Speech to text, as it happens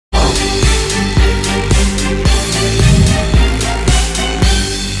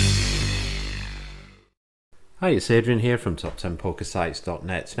Hi, it's Adrian here from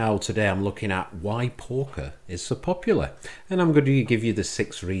top10pokersites.net. Now today I'm looking at why poker is so popular, and I'm going to give you the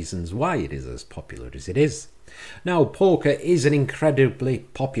 6 reasons why it is as popular as it is. Now, poker is an incredibly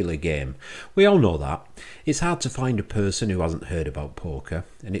popular game. We all know that. It's hard to find a person who hasn't heard about poker,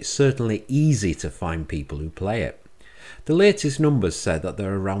 and it's certainly easy to find people who play it. The latest numbers said that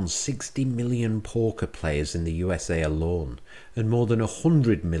there are around 60 million poker players in the USA alone, and more than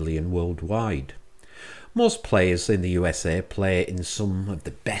 100 million worldwide. Most players in the USA play in some of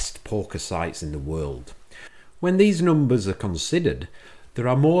the best poker sites in the world. When these numbers are considered, there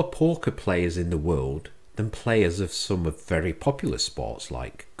are more poker players in the world than players of some of very popular sports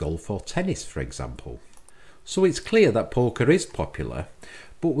like golf or tennis, for example. So it's clear that poker is popular,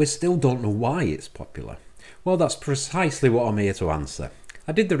 but we still don't know why it's popular. Well, that's precisely what I'm here to answer.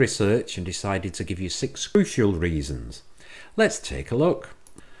 I did the research and decided to give you 6 crucial reasons. Let's take a look.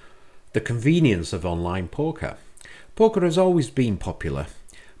 The convenience of online poker. Poker has always been popular,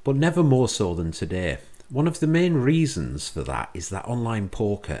 but never more so than today. One of the main reasons for that is that online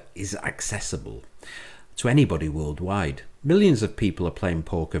poker is accessible to anybody worldwide. Millions of people are playing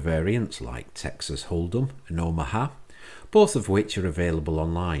poker variants like Texas Hold'em and Omaha, both of which are available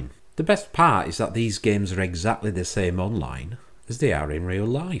online. The best part is that these games are exactly the same online as they are in real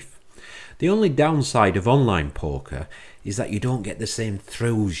life. The only downside of online poker is that you don't get the same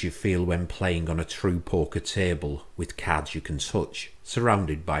thrills you feel when playing on a true poker table with cards you can touch,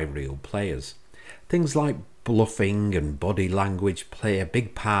 surrounded by real players. Things like bluffing and body language play a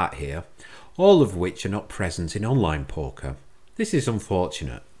big part here, all of which are not present in online poker. This is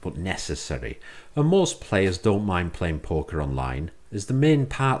unfortunate, but necessary, and most players don't mind playing poker online, as the main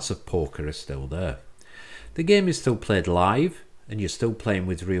parts of poker are still there. The game is still played live, and you're still playing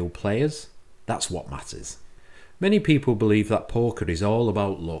with real players. That's what matters. Many people believe that poker is all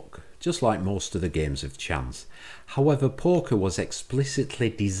about luck, just like most of the games of chance. However, poker was explicitly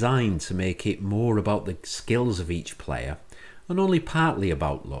designed to make it more about the skills of each player and only partly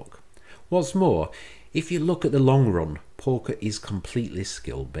about luck. What's more, if you look at the long run, poker is completely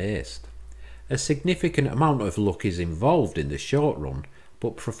skill-based. A significant amount of luck is involved in the short run,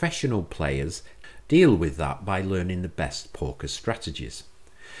 but professional players deal with that by learning the best poker strategies.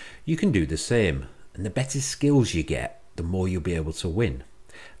 You can do the same, and the better skills you get, the more you'll be able to win.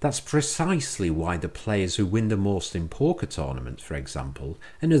 That's precisely why the players who win the most in poker tournaments, for example,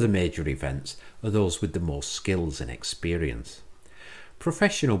 and other major events, are those with the most skills and experience.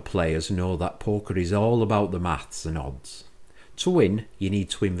 Professional players know that poker is all about the maths and odds. To win, you need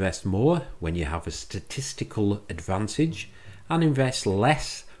to invest more when you have a statistical advantage and invest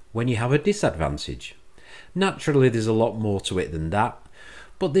less when you have a disadvantage. Naturally, there's a lot more to it than that,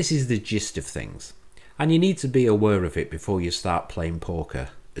 but this is the gist of things, and you need to be aware of it before you start playing poker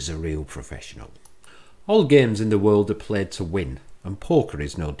as a real professional. All games in the world are played to win, and poker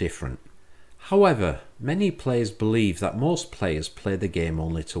is no different. However, many players believe that most players play the game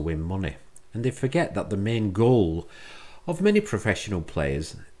only to win money, and they forget that the main goal of many professional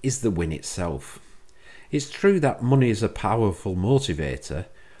players is the win itself. It's true that money is a powerful motivator,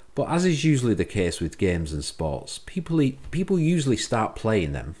 but as is usually the case with games and sports, people usually start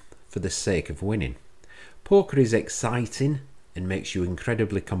playing them for the sake of winning. Poker is exciting and makes you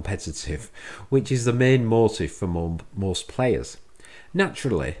incredibly competitive, which is the main motive for most players.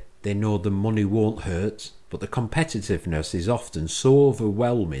 Naturally, they know the money won't hurt, but the competitiveness is often so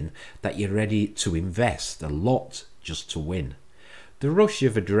overwhelming that you're ready to invest a lot just to win. The rush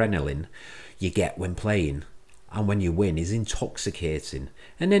of adrenaline you get when playing and when you win is intoxicating,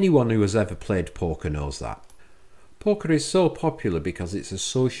 and anyone who has ever played poker knows that. Poker is so popular because it's a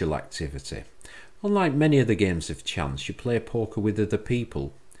social activity. Unlike many other games of chance, you play poker with other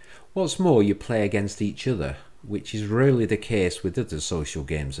people. What's more, you play against each other, which is rarely the case with other social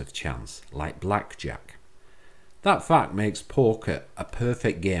games of chance, like blackjack. That fact makes poker a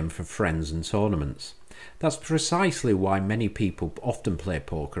perfect game for friends and tournaments. That's precisely why many people often play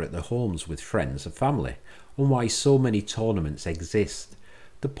poker at their homes with friends and family, and why so many tournaments exist.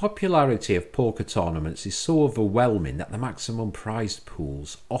 The popularity of poker tournaments is so overwhelming that the maximum prize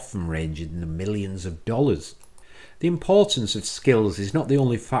pools often range in the millions of dollars. The importance of skills is not the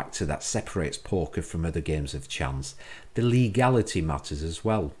only factor that separates poker from other games of chance. The legality matters as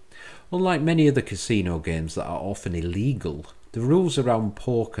well. Unlike many other casino games that are often illegal, the rules around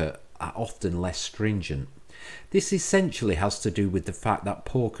poker are often less stringent. This essentially has to do with the fact that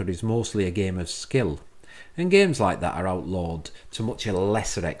poker is mostly a game of skill, and games like that are outlawed to much a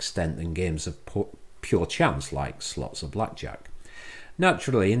lesser extent than games of pure chance like slots or blackjack.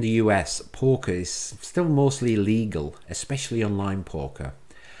 Naturally, in the US, poker is still mostly illegal, especially online poker.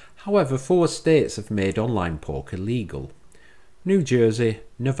 However, 4 states have made online poker legal: New Jersey,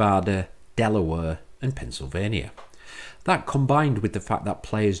 Nevada, Delaware and Pennsylvania. That, combined with the fact that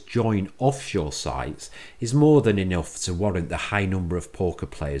players join offshore sites, is more than enough to warrant the high number of poker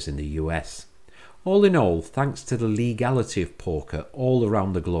players in the US. All in all, thanks to the legality of poker all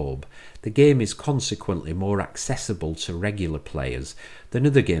around the globe, the game is consequently more accessible to regular players than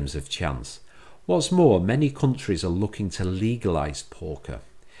other games of chance. What's more, many countries are looking to legalise poker,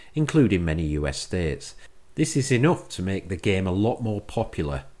 including many US states. This is enough to make the game a lot more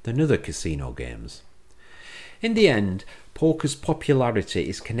popular than other casino games. In the end, poker's popularity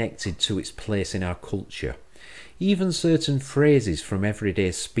is connected to its place in our culture. Even certain phrases from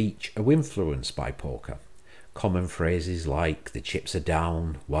everyday speech are influenced by poker. Common phrases like "the chips are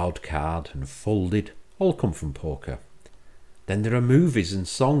down," "wild card" and "folded" all come from poker. Then there are movies and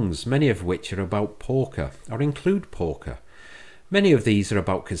songs, many of which are about poker or include poker. Many of these are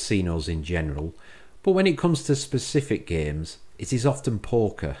about casinos in general, but when it comes to specific games, it is often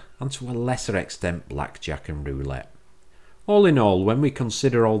poker and to a lesser extent blackjack and roulette. All in all, when we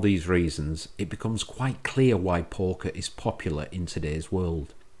consider all these reasons, it becomes quite clear why poker is popular in today's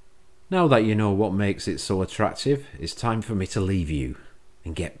world. Now that you know what makes it so attractive, it's time for me to leave you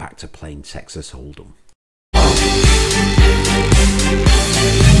and get back to playing Texas Hold'em.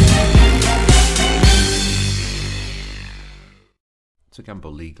 To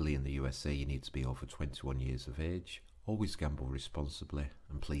gamble legally in the USA, you need to be over 21 years of age. Always gamble responsibly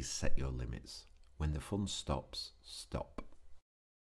and please set your limits. When the fun stops, stop.